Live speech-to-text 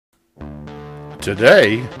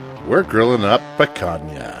Today, we're grilling up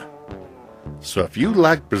picanha. So if you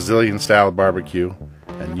like Brazilian style barbecue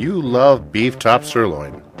and you love beef top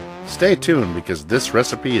sirloin, stay tuned because this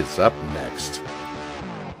recipe is up next.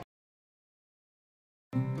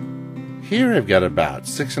 Here I've got about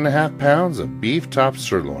 6.5 pounds of beef top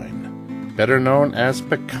sirloin, better known as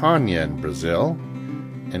picanha in Brazil.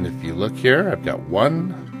 And if you look here, I've got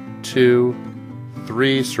 1, 2,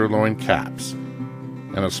 3 sirloin caps.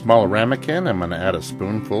 In a small ramekin, I'm going to add a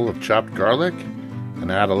spoonful of chopped garlic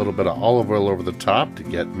and add a little bit of olive oil over the top to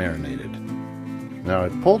get marinated. Now I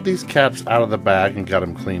pulled these caps out of the bag and got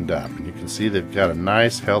them cleaned up. And you can see they've got a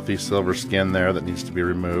nice healthy silver skin there that needs to be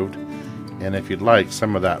removed. And if you'd like,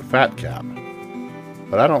 some of that fat cap.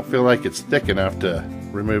 But I don't feel like it's thick enough to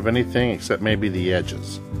remove anything except maybe the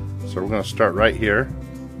edges. So we're going to start right here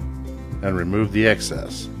and remove the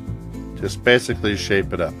excess. Just basically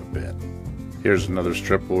shape it up a bit. Here's another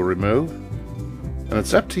strip we'll remove. And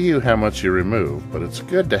it's up to you how much you remove, but it's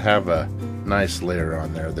good to have a nice layer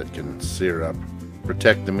on there that can sear up,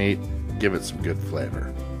 protect the meat, give it some good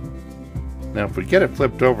flavor. Now if we get it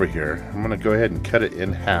flipped over here, I'm going to go ahead and cut it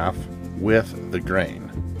in half with the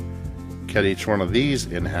grain. Cut each one of these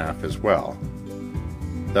in half as well.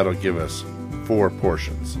 That'll give us 4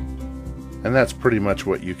 portions. And that's pretty much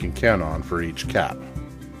what you can count on for each cap,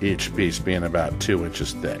 each piece being about 2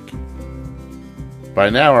 inches thick. By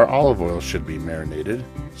now our olive oil should be marinated,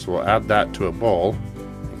 so we'll add that to a bowl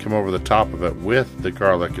and come over the top of it with the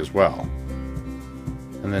garlic as well.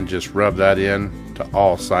 And then just rub that in to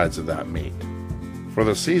all sides of that meat. For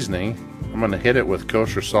the seasoning, I'm going to hit it with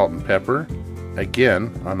kosher salt and pepper,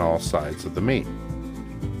 again on all sides of the meat.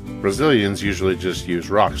 Brazilians usually just use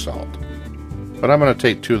rock salt, but I'm going to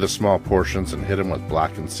take 2 of the small portions and hit them with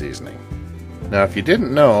blackened seasoning. Now if you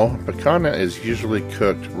didn't know, picanha is usually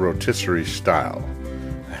cooked rotisserie style.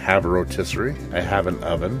 I have a rotisserie, I have an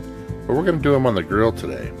oven, but we're going to do them on the grill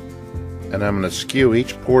today. And I'm going to skew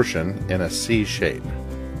each portion in a C shape.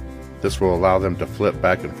 This will allow them to flip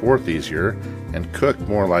back and forth easier and cook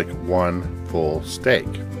more like one full steak.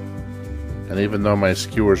 And even though my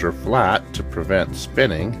skewers are flat to prevent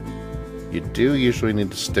spinning, you do usually need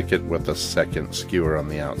to stick it with a second skewer on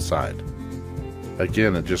the outside.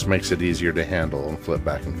 Again, it just makes it easier to handle and flip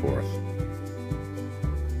back and forth.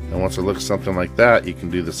 And once it looks something like that, you can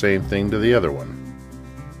do the same thing to the other one.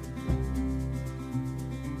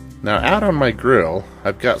 Now out on my grill,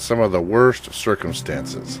 I've got some of the worst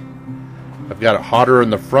circumstances. I've got it hotter in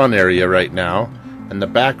the front area right now, and the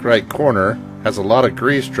back right corner has a lot of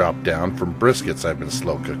grease dropped down from briskets I've been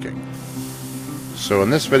slow cooking. So in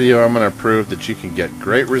this video I'm going to prove that you can get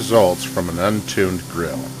great results from an untuned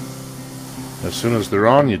grill. As soon as they're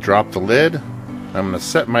on, you drop the lid. I'm going to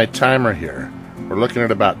set my timer here. We're looking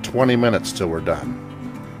at about 20 minutes till we're done.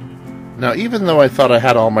 Now even though I thought I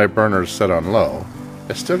had all my burners set on low,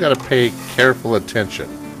 I still got to pay careful attention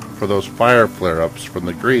for those fire flare-ups from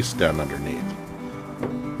the grease down underneath.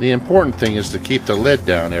 The important thing is to keep the lid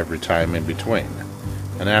down every time in between.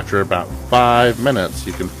 And after about 5 minutes,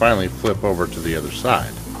 you can finally flip over to the other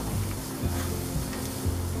side.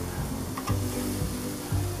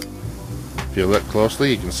 If you look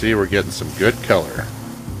closely, you can see we're getting some good color.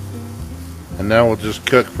 And now we'll just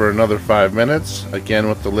cook for another 5 minutes, again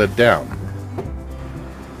with the lid down.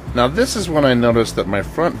 Now this is when I noticed that my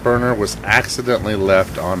front burner was accidentally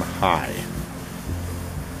left on high.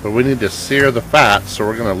 But we need to sear the fat, so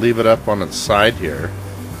we're going to leave it up on its side here.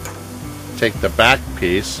 Take the back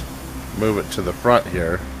piece, move it to the front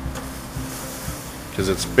here, because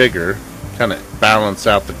it's bigger, kind of balance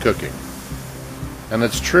out the cooking. And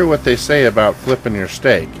it's true what they say about flipping your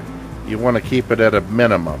steak. You want to keep it at a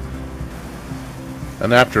minimum.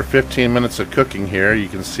 And after 15 minutes of cooking here, you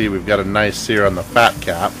can see we've got a nice sear on the fat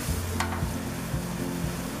cap.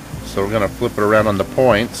 So we're going to flip it around on the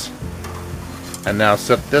points. And now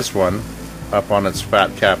set this one up on its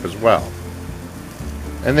fat cap as well.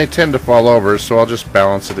 And they tend to fall over, so I'll just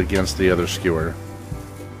balance it against the other skewer.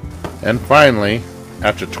 And finally,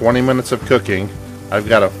 after 20 minutes of cooking, I've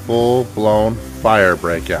got a full-blown fire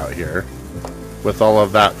breakout here with all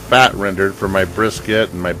of that fat rendered from my brisket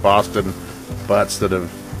and my Boston butts that have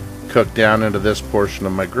cooked down into this portion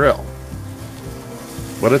of my grill.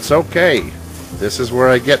 But it's okay. This is where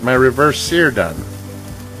I get my reverse sear done.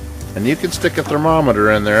 And you can stick a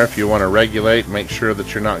thermometer in there if you want to regulate, make sure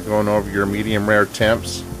that you're not going over your medium rare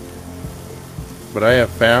temps. But I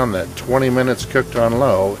have found that 20 minutes cooked on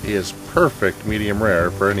low is perfect medium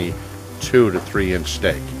rare for any 2 to 3 inch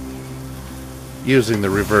steak. Using the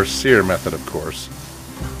reverse sear method, of course.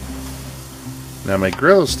 Now my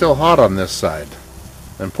grill is still hot on this side.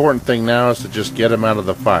 The important thing now is to just get them out of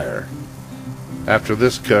the fire. After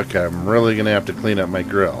this cook, I'm really going to have to clean up my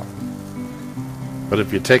grill. But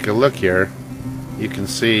if you take a look here, you can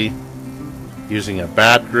see using a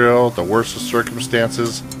bad grill, the worst of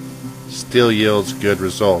circumstances, still yields good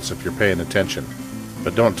results if you're paying attention.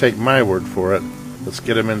 But don't take my word for it. Let's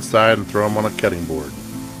get them inside and throw them on a cutting board.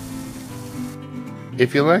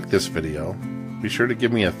 If you like this video, be sure to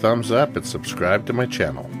give me a thumbs up and subscribe to my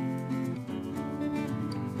channel.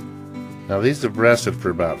 Now these have rested for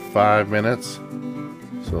about 5 minutes,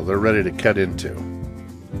 so they're ready to cut into.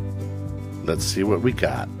 Let's see what we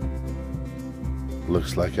got.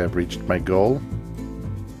 Looks like I've reached my goal.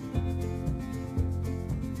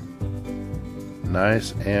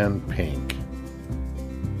 Nice and pink.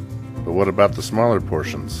 But what about the smaller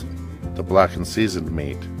portions? The black and seasoned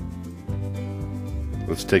meat.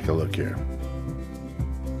 Let's take a look here.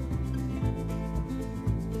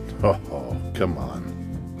 Oh, come on.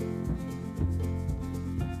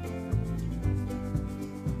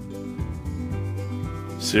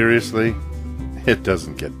 Seriously? It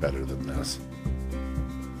doesn't get better than this.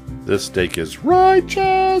 This steak is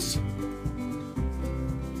righteous!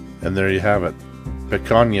 And there you have it.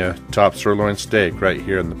 Picanha top sirloin steak right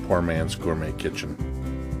here in the Poor Man's Gourmet kitchen.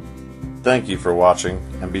 Thank you for watching,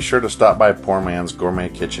 and be sure to stop by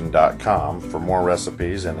PoorMansGourmetKitchen.com for more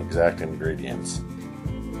recipes and exact ingredients.